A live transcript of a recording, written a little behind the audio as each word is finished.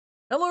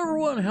Hello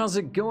everyone, how's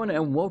it going,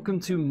 and welcome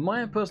to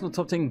my personal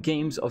top 10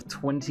 games of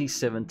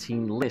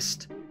 2017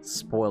 list,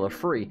 spoiler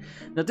free.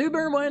 Now do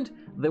bear in mind,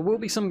 there will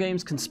be some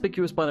games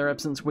conspicuous by their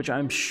absence, which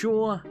I'm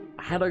sure,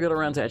 had I got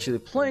around to actually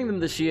playing them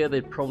this year,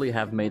 they'd probably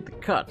have made the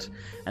cut.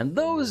 And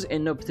those,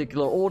 in no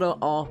particular order,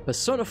 are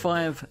Persona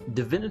 5,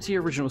 Divinity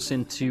Original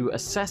Sin 2,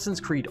 Assassin's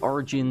Creed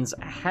Origins,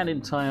 Hand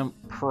in Time,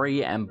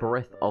 Prey, and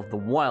Breath of the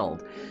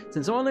Wild.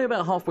 Since I'm only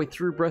about halfway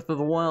through Breath of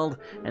the Wild,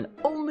 and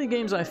only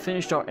games I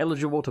finished are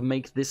eligible to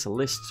make this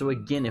list, so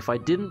again, if I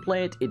didn't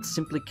play it, it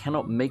simply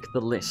cannot make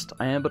the list.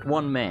 I am but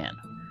one man.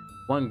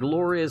 One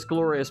glorious,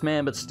 glorious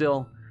man, but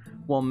still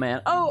one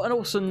man. Oh, and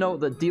also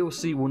note that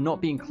DLC will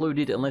not be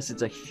included unless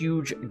it's a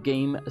huge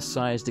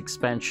game-sized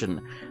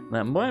expansion.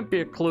 That might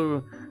be a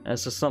clue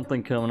as to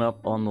something coming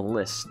up on the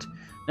list.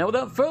 Now,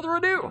 without further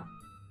ado,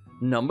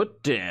 number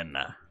 10.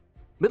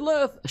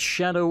 Middle-earth: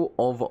 Shadow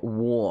of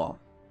War.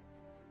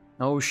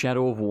 Oh,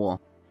 Shadow of War.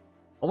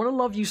 I want to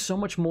love you so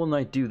much more than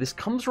I do. This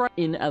comes right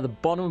in at the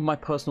bottom of my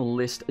personal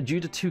list due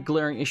to two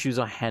glaring issues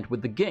I had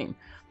with the game.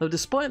 Though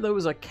despite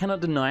those, I cannot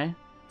deny,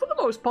 for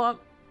the most part,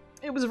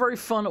 it was a very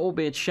fun,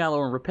 albeit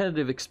shallow and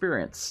repetitive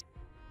experience.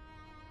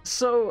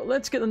 So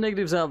let's get the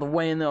negatives out of the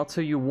way, and then I'll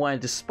tell you why,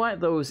 despite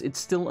those, it's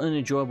still an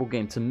enjoyable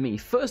game to me.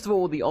 First of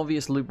all, the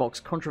obvious loot box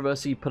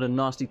controversy put a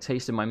nasty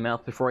taste in my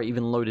mouth before I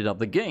even loaded up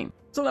the game.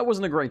 So that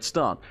wasn't a great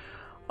start.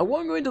 I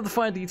won't go into the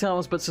fine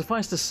details, but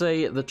suffice to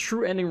say, the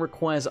true ending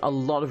requires a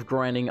lot of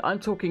grinding. I'm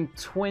talking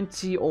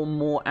 20 or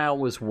more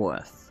hours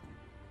worth,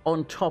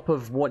 on top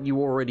of what you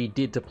already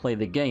did to play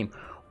the game,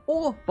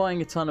 or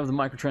buying a ton of the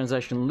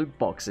microtransaction loot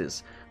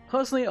boxes.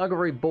 Personally, I got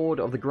very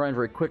bored of the grind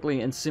very quickly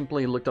and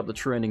simply looked up the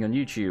true ending on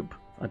YouTube.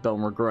 I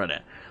don't regret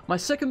it. My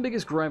second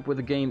biggest gripe with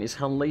the game is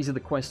how lazy the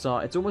quests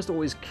are. It's almost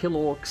always kill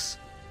orcs.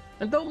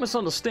 And don't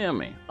misunderstand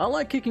me, I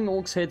like kicking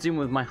orcs' heads in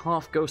with my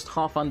half-ghost,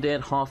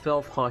 half-undead,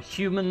 half-elf,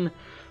 half-human,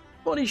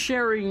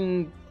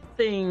 body-sharing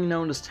thing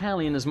known as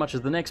Talion as much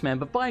as the next man,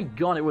 but by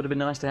God, it would have been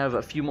nice to have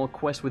a few more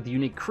quests with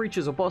unique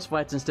creatures or boss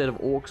fights instead of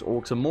orcs,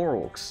 orcs, and more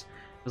orcs.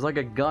 It was like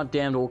a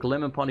goddamn orc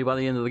lemon party by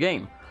the end of the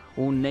game,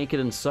 all naked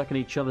and sucking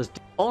each other's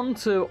on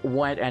to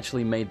why it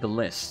actually made the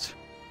list.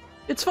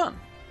 It's fun.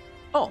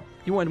 Oh,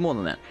 you wanted more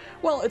than that.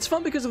 Well, it's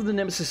fun because of the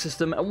Nemesis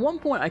system. At one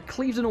point, I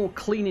cleaved an orc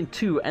clean in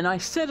two, and I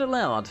said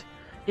aloud,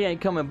 he ain't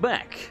coming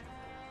back.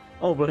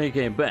 Oh, but he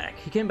came back.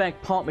 He came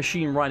back part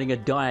machine riding a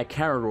dire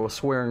Caragor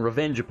swearing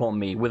revenge upon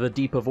me with a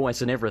deeper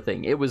voice and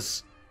everything. It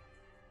was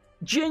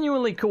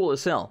genuinely cool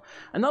as hell.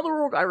 Another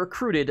orc I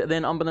recruited,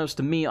 then unbeknownst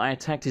to me, I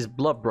attacked his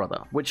blood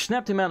brother, which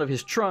snapped him out of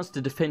his trance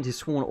to defend his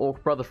sworn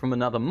orc brother from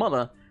another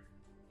mother.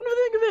 What do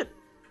you think of it?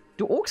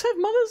 Do orcs have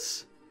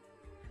mothers?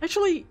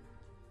 Actually,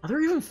 are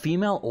there even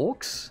female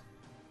orcs?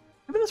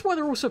 Maybe that's why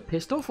they're all so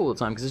pissed off all the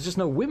time, because there's just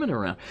no women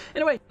around.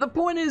 Anyway, the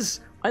point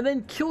is, I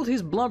then killed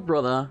his blood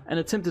brother and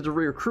attempted to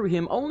re-recruit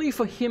him, only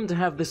for him to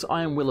have this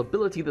Iron Will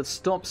ability that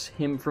stops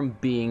him from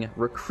being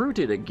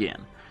recruited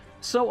again.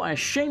 So I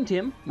shamed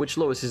him, which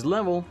lowers his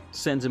level,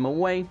 sends him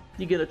away,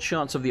 you get a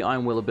chance of the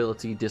Iron Will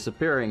ability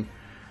disappearing.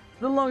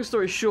 The long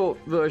story short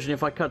version,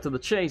 if I cut to the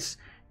chase,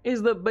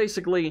 is that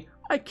basically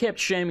I kept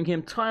shaming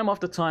him time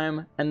after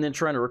time and then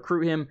trying to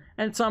recruit him,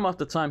 and time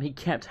after time he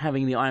kept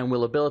having the Iron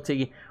Will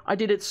ability. I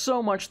did it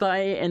so much that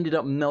I ended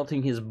up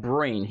melting his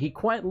brain. He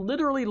quite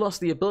literally lost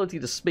the ability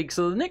to speak,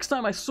 so the next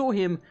time I saw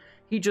him,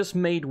 he just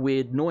made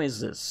weird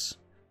noises.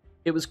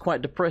 It was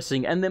quite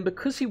depressing, and then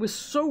because he was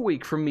so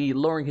weak from me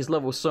lowering his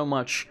level so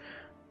much,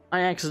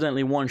 I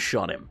accidentally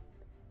one-shot him.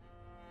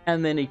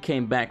 And then he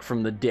came back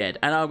from the dead,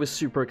 and I was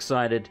super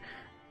excited,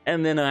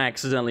 and then I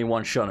accidentally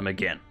one-shot him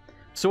again.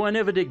 So I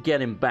never did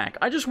get him back.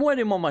 I just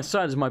wanted him on my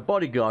side as my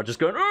bodyguard, just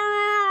going,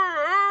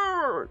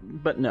 "Arr!"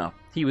 But no,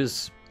 he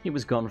was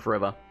gone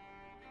forever.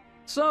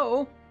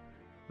 So,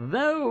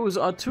 those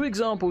are two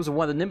examples of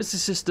why the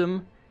Nemesis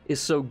system is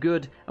so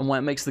good and why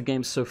it makes the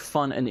game so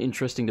fun and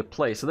interesting to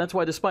play. So that's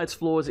why, despite its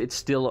flaws, it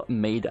still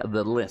made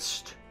the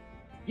list.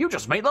 You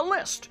just made the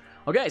list!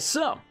 Okay,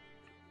 so,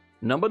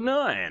 number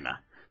 9.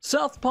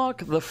 South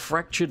Park: The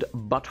Fractured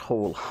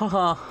Butthole.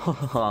 Haha, ha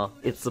ha ha,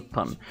 it's a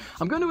pun.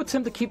 I'm going to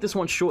attempt to keep this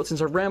one short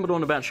since I rambled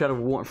on about Shadow of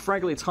War, and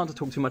frankly, it's hard to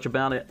talk too much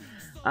about it,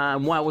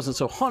 and why I wasn't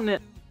so hot on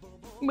it,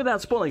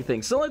 without spoiling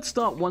things. So let's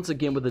start once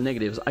again with the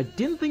negatives. I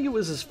didn't think it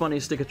was as funny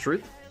as Stick of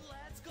Truth.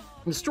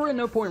 The story at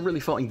no point really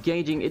felt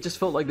engaging, it just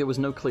felt like there was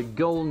no clear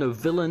goal, no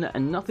villain,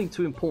 and nothing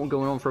too important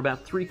going on for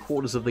about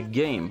 3/4 of the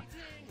game.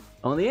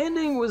 And the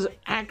ending was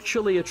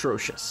actually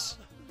atrocious.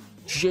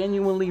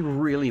 Genuinely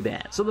really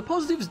bad. So the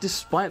positives,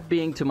 despite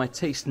being to my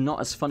taste not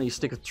as funny as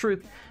Stick of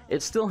Truth,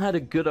 it still had a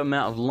good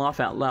amount of laugh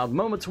out loud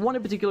moments, one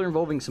in particular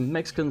involving some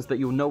Mexicans that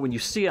you'll know when you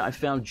see it I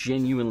found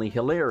genuinely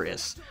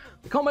hilarious.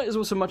 The combat is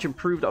also much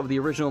improved over the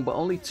original, but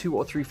only 2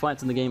 or 3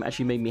 fights in the game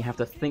actually made me have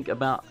to think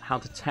about how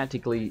to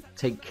tactically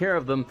take care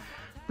of them,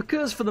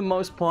 because for the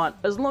most part,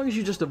 as long as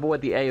you just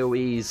avoid the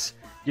AoEs,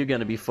 you're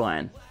gonna be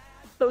fine.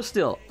 Though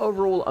still,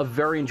 overall a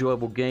very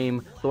enjoyable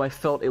game, though I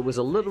felt it was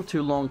a little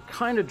too long,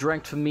 kinda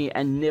dragged for me,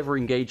 and never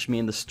engaged me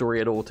in the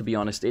story at all, to be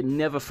honest. It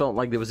never felt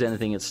like there was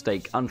anything at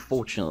stake,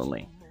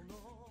 unfortunately.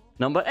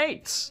 Number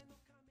 8,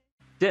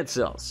 Dead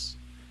Cells.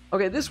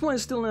 Okay, this one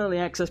is still in early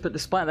access, but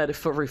despite that, it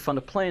felt very fun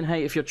to play, and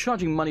hey, if you're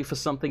charging money for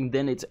something,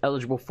 then it's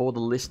eligible for the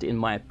list in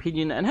my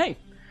opinion, and hey,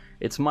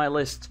 it's my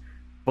list,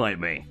 fight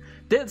me.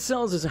 Dead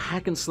Cells is a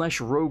hack-and-slash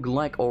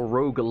roguelike or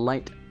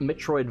roguelite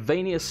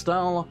Metroidvania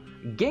style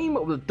game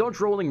with dodge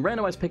rolling,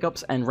 randomized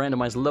pickups, and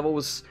randomized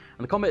levels,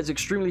 and the combat is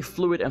extremely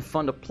fluid and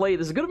fun to play.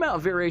 There's a good amount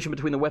of variation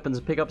between the weapons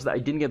and pickups that I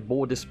didn't get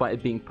bored despite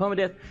it being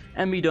permadeath,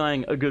 and me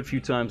dying a good few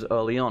times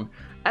early on.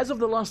 As of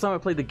the last time I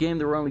played the game,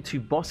 there were only 2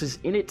 bosses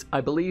in it. I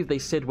believe they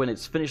said when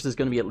it's finished there's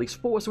going to be at least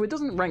 4, so it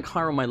doesn't rank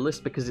higher on my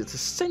list because it's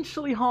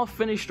essentially half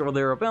finished or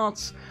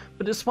thereabouts.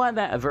 But despite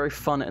that, a very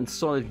fun and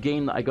solid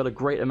game that I got a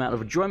great amount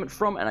of enjoyment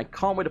from, and I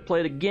can't wait to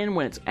play it again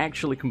when it's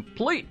actually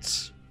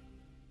complete.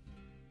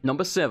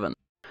 Number 7.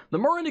 The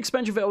Morrowind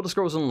expansion for Elder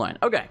Scrolls Online.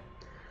 Okay,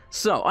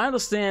 so I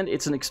understand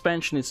it's an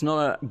expansion, it's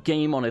not a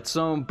game on its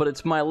own, but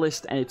it's my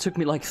list and it took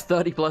me like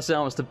 30 plus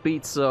hours to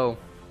beat, so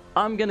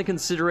I'm going to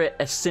consider it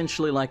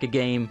essentially like a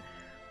game.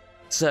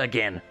 So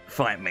again,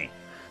 fight me.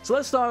 So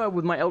let's start out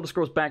with my Elder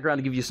Scrolls background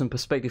to give you some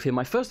perspective here.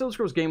 My first Elder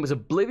Scrolls game was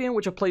Oblivion,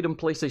 which I played on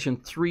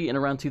PlayStation 3 in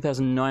around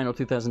 2009 or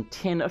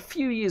 2010, a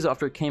few years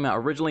after it came out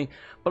originally,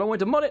 but I went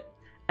to mod it,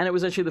 and it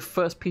was actually the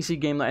first PC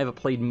game that I ever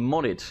played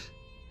modded.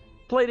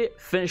 Played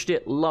it, finished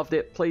it, loved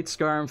it, played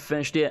Skyrim,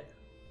 finished it,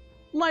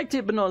 liked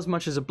it but not as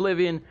much as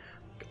Oblivion.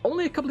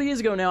 Only a couple of years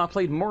ago now I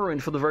played Morrowind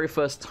for the very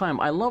first time.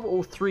 I love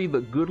all 3,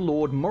 but good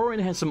lord,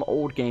 Morrowind has some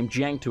old game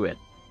jank to it.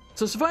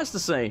 So suffice to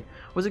say,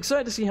 I was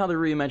excited to see how they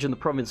reimagined the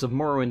province of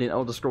Morrowind in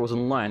Elder Scrolls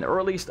Online, or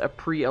at least a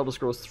pre-Elder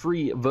Scrolls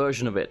 3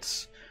 version of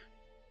it.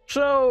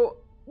 So,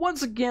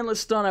 once again, let's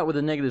start out with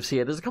the negatives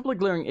here. There's a couple of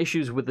glaring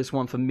issues with this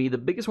one for me, the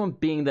biggest one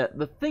being that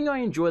the thing I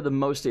enjoy the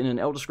most in an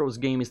Elder Scrolls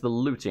game is the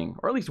looting,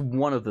 or at least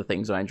one of the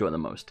things I enjoy the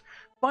most.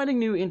 Finding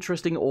new,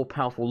 interesting, or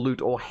powerful loot,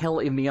 or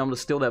hell, even being able to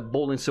steal that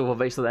ball and silver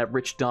vase that that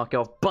rich dark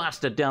elf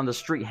bastard down the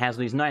street has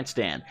on his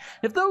nightstand.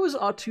 If those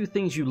are 2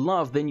 things you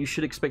love, then you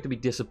should expect to be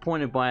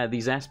disappointed by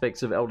these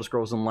aspects of Elder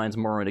Scrolls Online's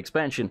Morrowind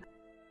expansion.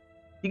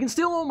 You can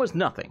steal almost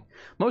nothing.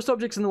 Most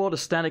objects in the world are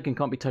static and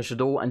can't be touched at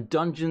all, and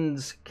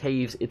dungeons,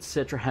 caves,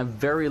 etc. have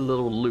very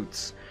little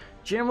loots.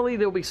 Generally,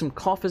 there'll be some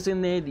coffers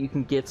in there that you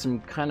can get some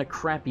kind of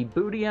crappy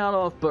booty out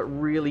of, but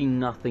really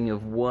nothing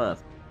of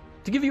worth.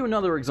 To give you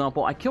another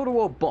example, I killed a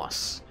world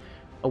boss.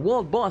 A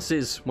world boss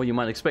is what you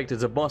might expect.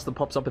 It's a boss that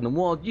pops up in the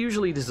world,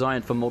 usually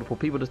designed for multiple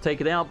people to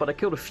take it out, but I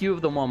killed a few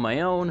of them on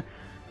my own,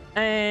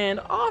 and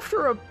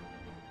after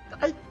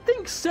I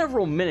think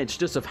several minutes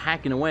just of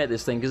hacking away at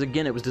this thing, because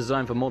again it was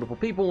designed for multiple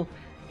people,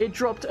 it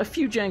dropped a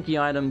few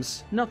janky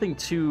items, nothing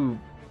too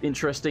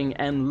interesting,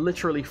 and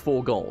literally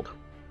 4 gold.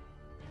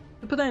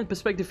 To put that in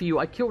perspective for you,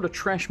 I killed a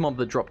trash mob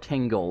that dropped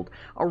 10 gold,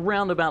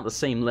 around about the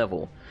same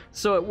level.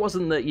 So it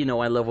wasn't that, you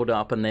know, I leveled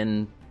up and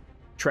then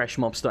trash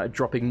mobs started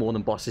dropping more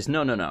than bosses.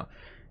 No.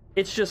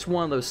 It's just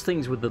one of those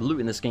things with the loot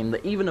in this game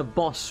that even a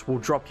boss will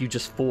drop you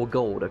just 4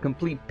 gold, a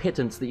complete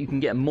pittance that you can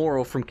get more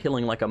of from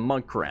killing like a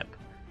mud crab.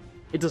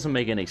 It doesn't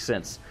make any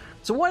sense.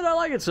 So why did I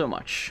like it so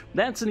much?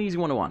 That's an easy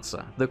one to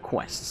answer. The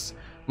quests.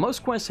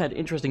 Most quests had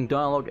interesting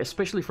dialogue,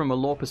 especially from a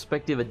lore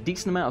perspective, a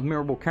decent amount of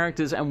memorable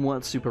characters, and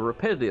weren't super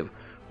repetitive.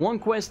 One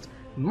quest,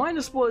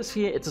 minor spoilers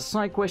here, it's a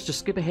side quest, just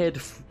skip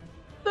ahead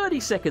 30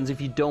 seconds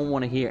if you don't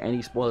want to hear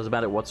any spoilers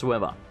about it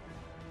whatsoever.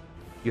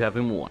 You have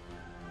been warned.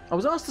 I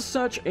was asked to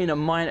search in a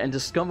mine and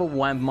discover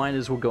why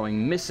miners were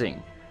going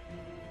missing.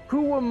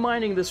 Who were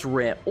mining this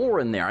rare ore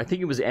in there? I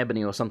think it was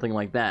ebony or something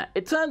like that.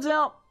 It turns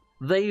out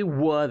they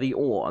were the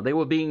ore. They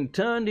were being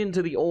turned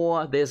into the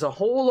ore. There's a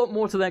whole lot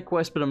more to that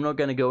quest, but I'm not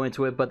going to go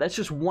into it. But that's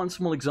just one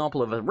small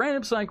example of a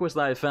random side quest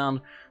that I found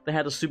that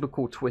had a super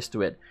cool twist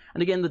to it.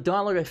 And again, the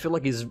dialogue I feel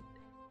like is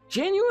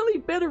genuinely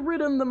better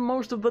written than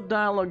most of the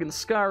dialogue in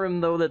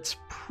Skyrim, though that's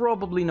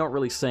probably not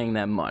really saying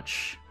that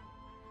much.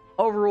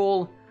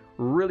 Overall,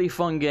 really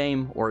fun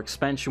game, or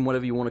expansion,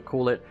 whatever you want to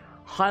call it.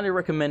 Highly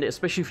recommend it,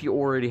 especially if you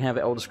already have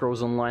Elder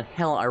Scrolls Online.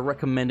 Hell, I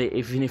recommend it.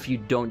 Even if you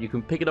don't, you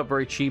can pick it up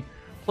very cheap,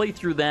 play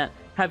through that,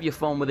 have your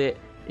fun with it.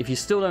 If you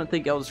still don't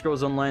think Elder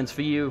Scrolls Online is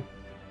for you,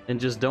 then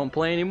just don't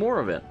play any more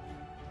of it.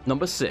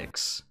 Number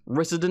 6,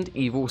 Resident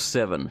Evil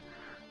 7.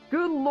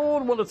 Good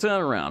lord, what a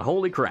turnaround.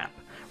 Holy crap.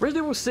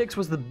 Resident Evil 6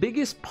 was the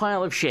biggest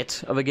pile of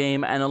shit of a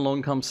game, and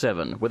along comes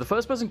 7. With a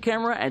first-person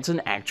camera, it's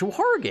an actual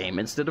horror game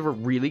instead of a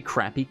really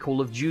crappy Call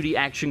of Duty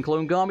action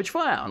clone garbage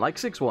fire, like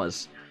 6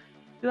 was.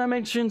 Did I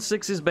mention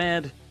 6 is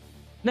bad?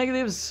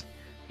 Negatives?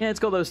 Yeah, it's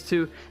got those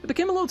too. It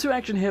became a little too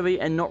action-heavy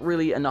and not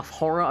really enough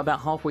horror about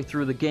halfway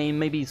through the game,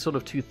 maybe sort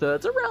of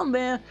 2/3, around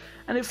there,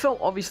 and it felt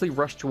obviously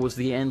rushed towards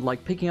the end,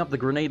 like picking up the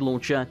grenade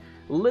launcher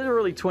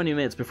literally 20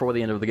 minutes before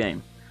the end of the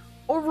game.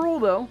 Overall,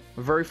 though,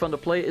 very fun to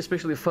play,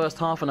 especially the first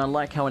half, and I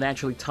like how it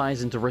actually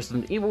ties into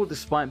Resident Evil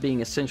despite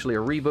being essentially a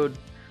reboot,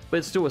 but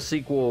it's still a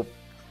sequel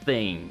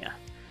thing.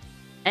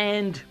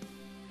 And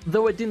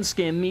though it didn't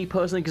scare me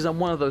personally, because I'm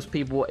one of those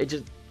people,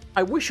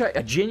 I wish I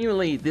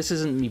genuinely, this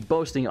isn't me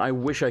boasting, I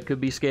wish I could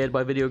be scared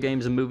by video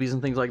games and movies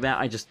and things like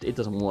that. It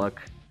doesn't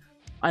work.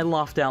 I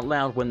laughed out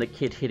loud when the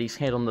kid hit his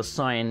head on the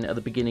sign at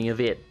the beginning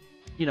of it.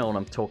 You know what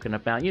I'm talking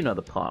about. You know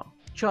the part.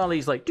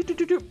 Charlie's like,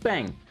 do,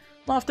 bang.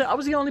 Laughter. I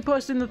was the only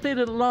person in the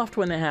theater that laughed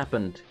when it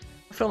happened.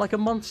 I felt like a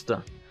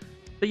monster.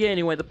 But yeah,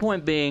 anyway, the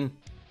point being,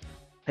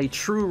 a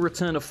true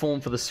return to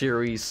form for the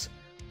series.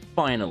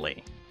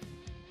 Finally.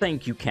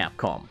 Thank you,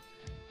 Capcom.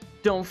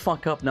 Don't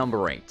fuck up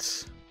number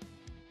 8.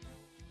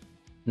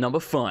 Number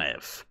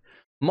 5.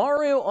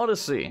 Mario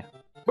Odyssey.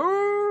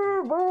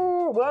 Boo,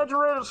 boo, why'd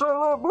you ready to say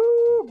that?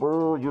 Boo,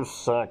 boo, you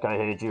suck, I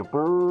hate you,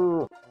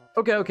 boo.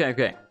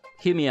 Okay.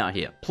 Hear me out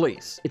here,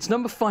 please. It's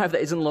number 5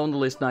 that isn't low on the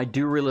list, and I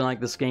do really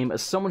like this game.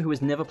 As someone who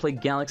has never played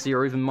Galaxy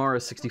or even Mario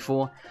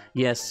 64,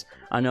 yes,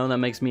 I know that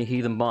makes me a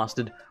heathen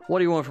bastard. What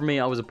do you want from me?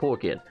 I was a poor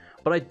kid.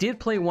 But I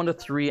did play 1 to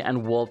 3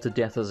 and World to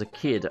Death as a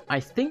kid. I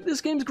think this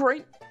game's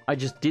great. I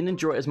just didn't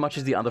enjoy it as much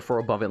as the other 4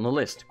 above it on the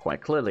list,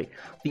 quite clearly.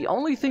 The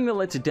only thing that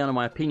lets it down in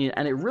my opinion,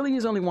 and it really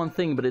is only one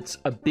thing, but it's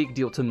a big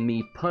deal to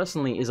me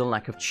personally, is a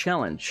lack of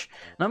challenge.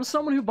 And I'm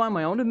someone who, by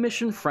my own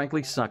admission,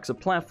 frankly sucks at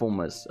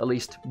platformers. At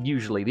least,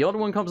 usually. The odd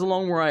one comes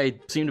along where I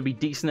seem to be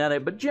decent at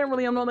it, but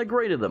generally I'm not that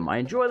great at them. I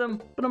enjoy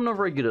them, but I'm not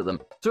very good at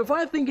them. So if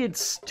I think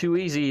it's too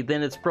easy,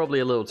 then it's probably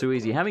a little too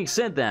easy. Having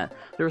said that,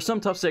 there are some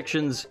tough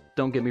sections,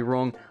 don't get me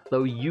wrong,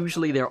 though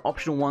usually they're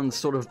optional ones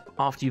sort of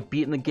after you've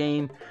beaten the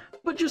game,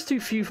 but just too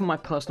few for my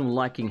personal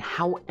liking.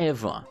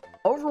 However,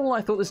 overall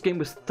I thought this game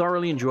was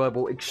thoroughly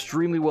enjoyable,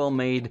 extremely well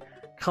made,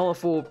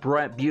 colorful,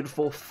 bright,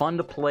 beautiful, fun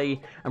to play,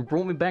 and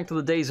brought me back to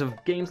the days of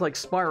games like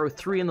Spyro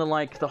 3 and the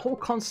like. The whole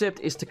concept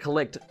is to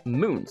collect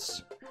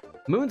moons.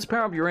 Moons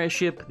power up your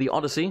airship, the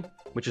Odyssey,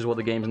 which is what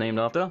the game's named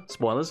after,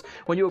 spoilers.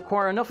 When you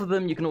acquire enough of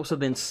them, you can also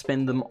then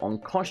spend them on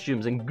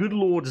costumes, and good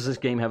lord does this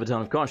game have a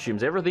ton of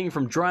costumes. Everything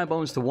from Dry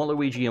Bones to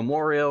Waluigi and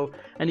Wario,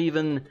 and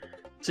even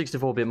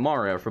 64-bit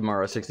Mario from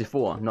Mario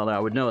 64. Not that I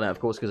would know that, of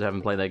course, because I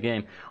haven't played that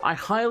game. I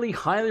highly,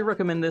 highly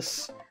recommend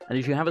this, and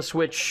if you have a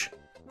Switch,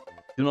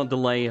 do not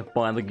delay,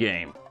 buy the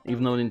game.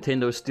 Even though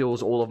Nintendo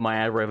steals all of my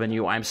ad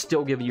revenue, I'm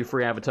still giving you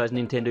free advertising.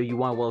 Nintendo,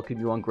 you are welcome,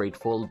 you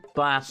ungrateful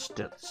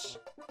bastards.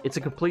 It's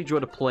a complete joy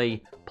to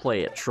play.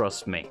 Play it,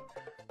 trust me.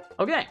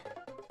 Okay.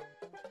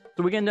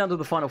 So we're getting down to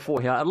the final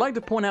 4 here. I'd like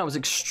to point out it was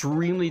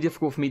extremely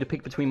difficult for me to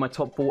pick between my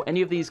top 4.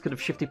 Any of these could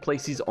have shifted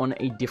places on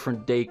a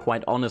different day,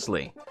 quite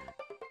honestly.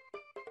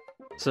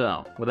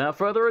 So, without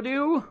further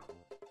ado,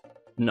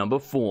 number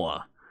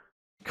 4.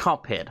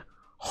 Cuphead.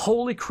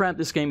 Holy crap,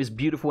 this game is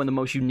beautiful in the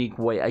most unique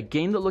way. A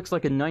game that looks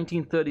like a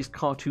 1930s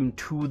cartoon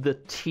to the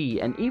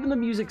T, and even the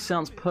music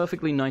sounds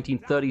perfectly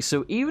 1930s,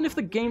 so even if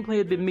the gameplay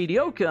had been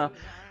mediocre,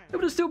 it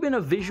would have still been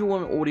a visual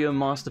and audio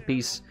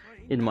masterpiece,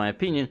 in my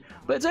opinion,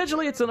 but it's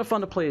a ton of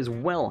fun to play as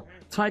well.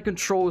 Tight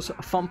controls,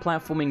 fun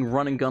platforming,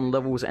 run and gun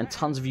levels, and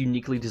tons of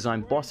uniquely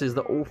designed bosses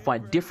that all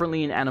fight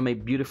differently and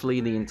animate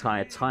beautifully the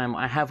entire time.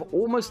 I have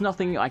almost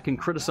nothing I can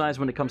criticize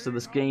when it comes to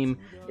this game,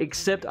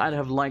 except I'd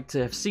have liked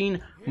to have seen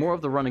more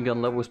of the run and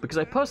gun levels, because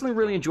I personally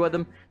really enjoyed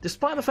them,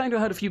 despite the fact I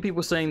heard a few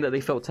people saying that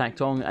they felt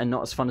tacked on and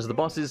not as fun as the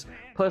bosses.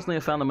 Personally, I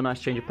found them a nice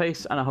change of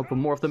pace, and I hope for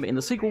more of them in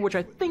the sequel, which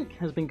I think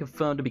has been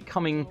confirmed to be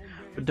coming,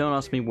 but don't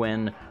ask me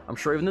when. I'm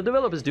sure even the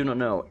developers do not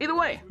know. Either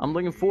way, I'm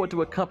looking forward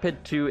to a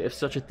Cuphead 2 if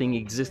such a thing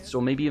exists,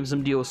 or maybe even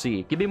some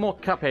DLC. Give me more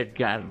Cuphead,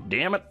 god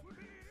damn it!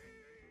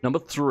 Number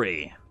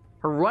 3.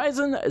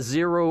 Horizon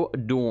Zero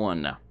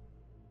Dawn.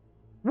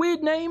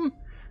 Weird name?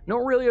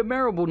 Not really a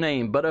memorable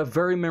name, but a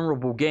very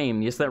memorable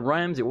game. Yes, that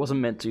rhymes, it wasn't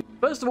meant to.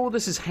 First of all,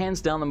 this is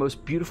hands down the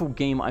most beautiful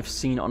game I've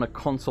seen on a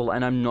console,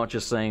 and I'm not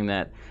just saying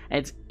that. And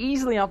it's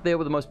easily up there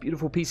with the most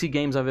beautiful PC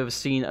games I've ever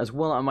seen as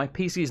well, and my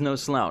PC is no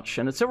slouch.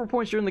 And at several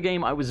points during the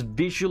game, I was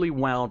visually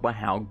wowed by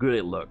how good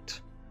it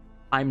looked.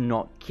 I'm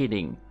not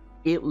kidding.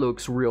 It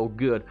looks real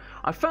good.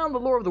 I found the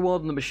lore of the world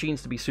and the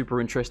machines to be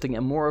super interesting,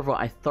 and moreover,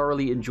 I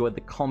thoroughly enjoyed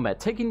the combat.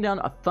 Taking down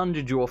a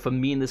Thunderjaw for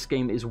me in this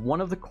game is one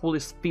of the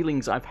coolest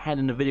feelings I've had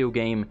in a video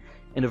game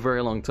in a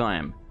very long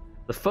time.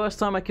 The first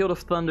time I killed a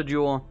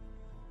Thunderjaw,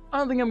 I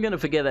don't think I'm going to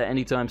forget that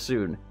anytime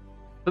soon.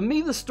 For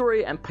me, the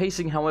story and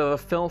pacing, however,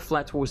 fell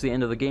flat towards the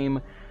end of the game.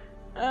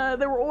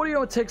 There were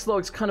audio and text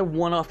logs kind of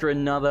one after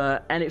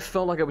another, and it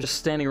felt like I was just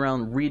standing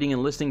around reading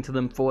and listening to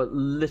them for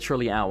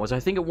literally hours. I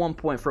think at one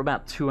point for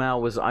about 2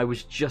 hours I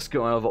was just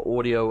going over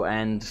audio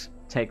and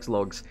text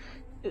logs.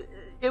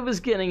 It was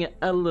getting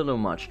a little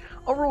much.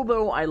 Overall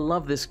though, I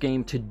love this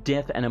game to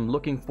death, and I'm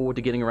looking forward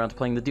to getting around to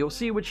playing the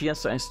DLC, which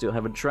yes, I still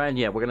haven't tried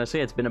yet. We're gonna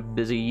say it's been a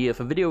busy year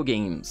for video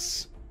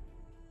games.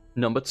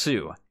 Number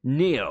 2.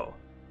 Neo.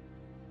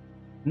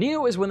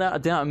 Neo is without a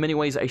doubt in many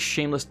ways a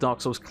shameless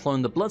Dark Souls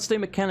clone. The bloodstain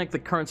mechanic, the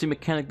currency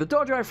mechanic, the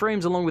dodge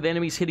iframes along with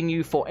enemies hitting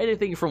you for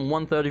anything from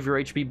 1/3 of your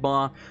HP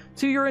bar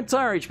to your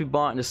entire HP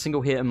bar in a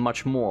single hit and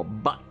much more.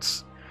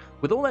 But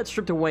with all that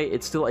stripped away,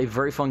 it's still a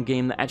very fun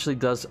game that actually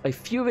does a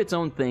few of its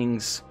own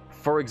things.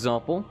 For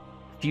example,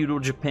 feudal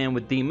Japan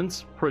with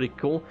demons, pretty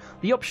cool.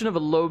 The option of a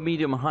low,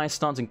 medium, high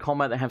stance in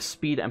combat that have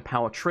speed and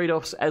power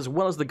trade-offs, as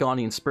well as the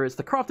guardian spirits,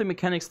 the crafting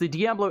mechanics, the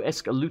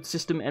Diablo-esque loot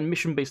system, and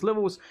mission-based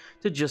levels,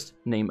 to just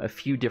name a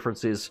few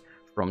differences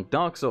from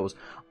Dark Souls.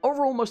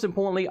 Overall, most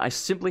importantly, I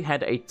simply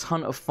had a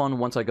ton of fun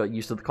once I got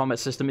used to the combat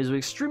system. It was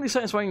extremely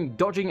satisfying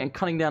dodging and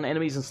cutting down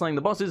enemies and slaying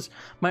the bosses.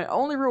 My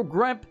only real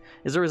gripe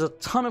is there is a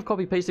ton of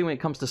copy-pasting when it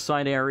comes to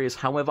side areas.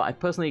 However, I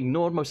personally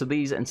ignored most of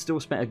these and still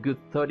spent a good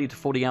 30 to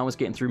 40 hours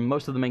getting through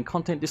most of the main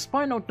content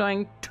despite not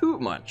dying too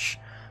much.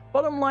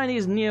 Bottom line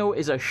is, Neo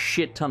is a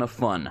shit ton of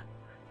fun.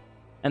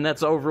 And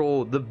that's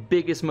overall the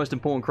biggest, most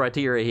important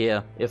criteria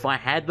here. If I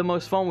had the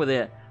most fun with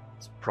it,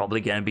 it's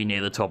probably going to be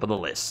near the top of the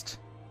list.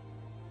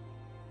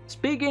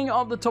 Speaking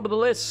of the top of the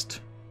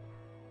list,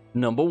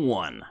 number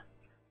 1,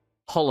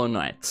 Hollow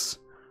Knight.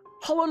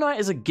 Hollow Knight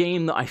is a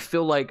game that I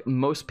feel like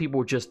most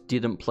people just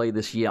didn't play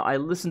this year. I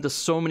listened to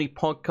so many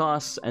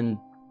podcasts and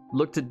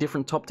looked at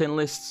different top 10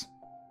 lists.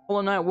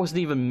 Hollow Knight wasn't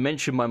even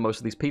mentioned by most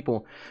of these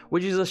people,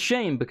 which is a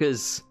shame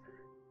because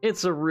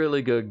it's a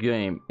really good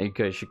game, in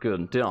case you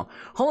couldn't tell.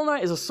 Hollow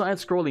Knight is a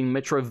side-scrolling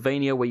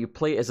Metroidvania where you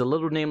play as a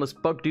little nameless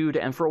bug dude,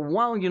 and for a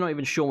while you're not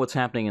even sure what's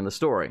happening in the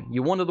story.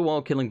 You wander the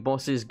world killing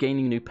bosses,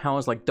 gaining new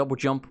powers like double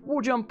jump,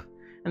 wall jump,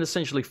 and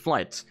essentially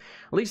flight.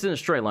 At least in a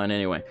straight line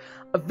anyway.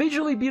 A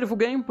visually beautiful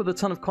game with a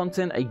ton of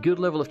content, a good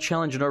level of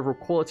challenge and overall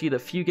quality that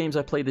few games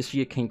I played this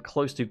year came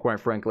close to,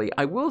 quite frankly.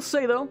 I will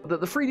say though, that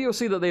the free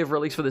DLC that they have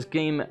released for this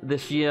game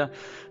this year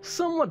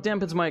somewhat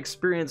dampens my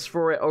experience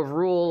for it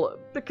overall,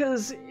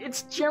 because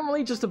it's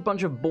generally just a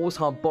bunch of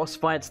balls-hard boss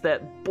fights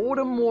that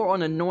border more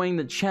on annoying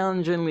than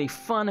challengingly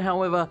fun.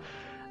 However,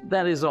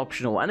 that is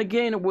optional. And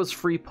again, it was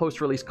free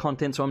post-release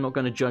content, so I'm not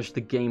going to judge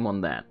the game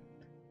on that.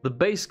 The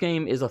base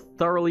game is a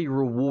thoroughly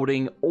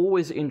rewarding,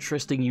 always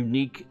interesting,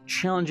 unique,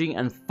 challenging,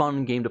 and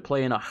fun game to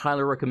play, and I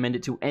highly recommend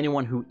it to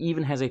anyone who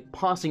even has a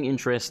passing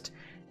interest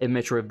in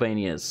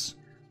Metroidvanias.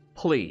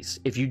 Please,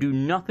 if you do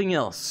nothing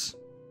else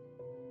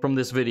from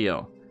this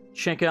video,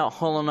 check out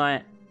Hollow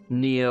Knight,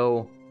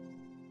 Neo.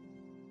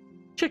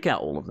 Check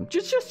out all of them.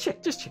 Just check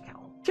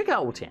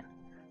out all 10.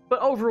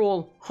 But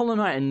overall, Hollow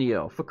Knight and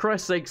Neo. For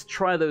Christ's sakes,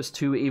 try those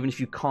two even if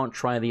you can't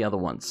try the other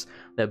ones.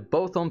 They're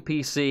both on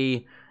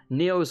PC.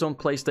 Neo's on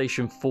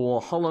PlayStation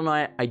 4. Hollow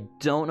Knight, I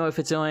don't know if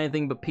it's on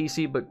anything but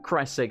PC, but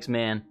Christ's sakes,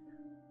 man,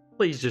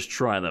 please just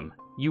try them.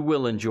 You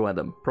will enjoy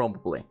them,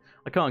 probably.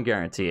 I can't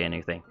guarantee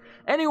anything.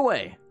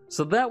 Anyway,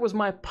 so that was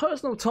my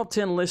personal top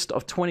 10 list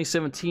of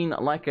 2017.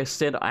 Like I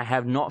said, I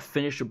have not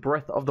finished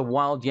Breath of the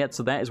Wild yet,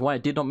 so that is why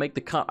it did not make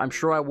the cut. I'm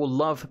sure I will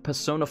love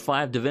Persona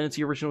 5,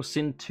 Divinity Original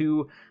Sin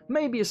 2,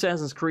 maybe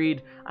Assassin's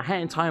Creed. A Hat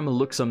in Time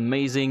looks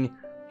amazing.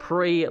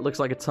 Prey, it looks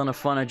like a ton of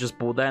fun. I just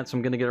bought that, so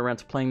I'm going to get around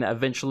to playing that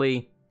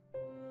eventually.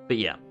 But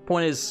yeah,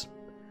 point is,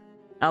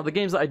 out of the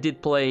games that I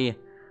did play,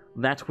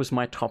 that was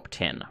my top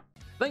 10.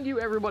 Thank you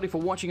everybody for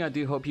watching, I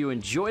do hope you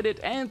enjoyed it,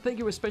 and thank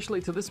you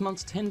especially to this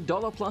month's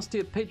 $10 plus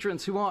tier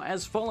patrons who are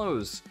as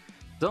follows: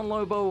 Don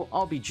Lobo,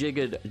 I'll Be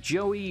Jiggered,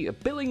 Joey,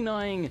 Billy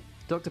Nying,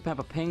 Dr.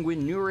 Pepper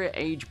Penguin, Nuria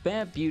Age,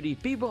 Bad Beauty,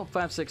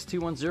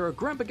 Bebop56210,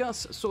 Grandpa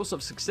Gus, Source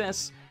of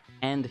Success,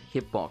 and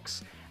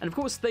Hitbox. And of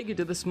course, thank you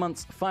to this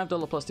month's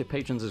 $5 plus tier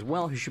patrons as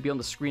well, who should be on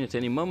the screen at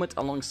any moment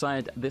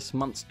alongside this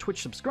month's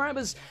Twitch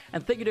subscribers.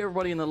 And thank you to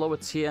everybody in the lower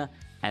tier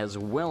as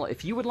well.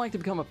 If you would like to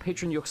become a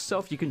patron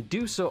yourself, you can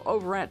do so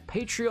over at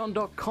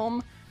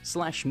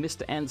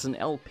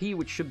patreon.com/MrAndersonLP,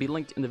 which should be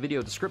linked in the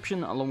video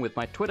description, along with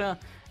my Twitter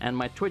and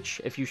my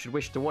Twitch if you should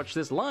wish to watch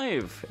this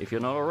live, if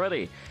you're not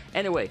already.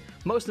 Anyway,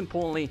 most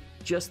importantly,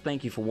 just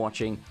thank you for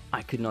watching.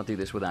 I could not do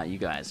this without you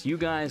guys. You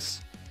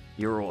guys,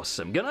 you're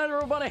awesome. Good night,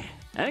 everybody,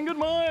 and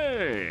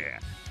goodbye!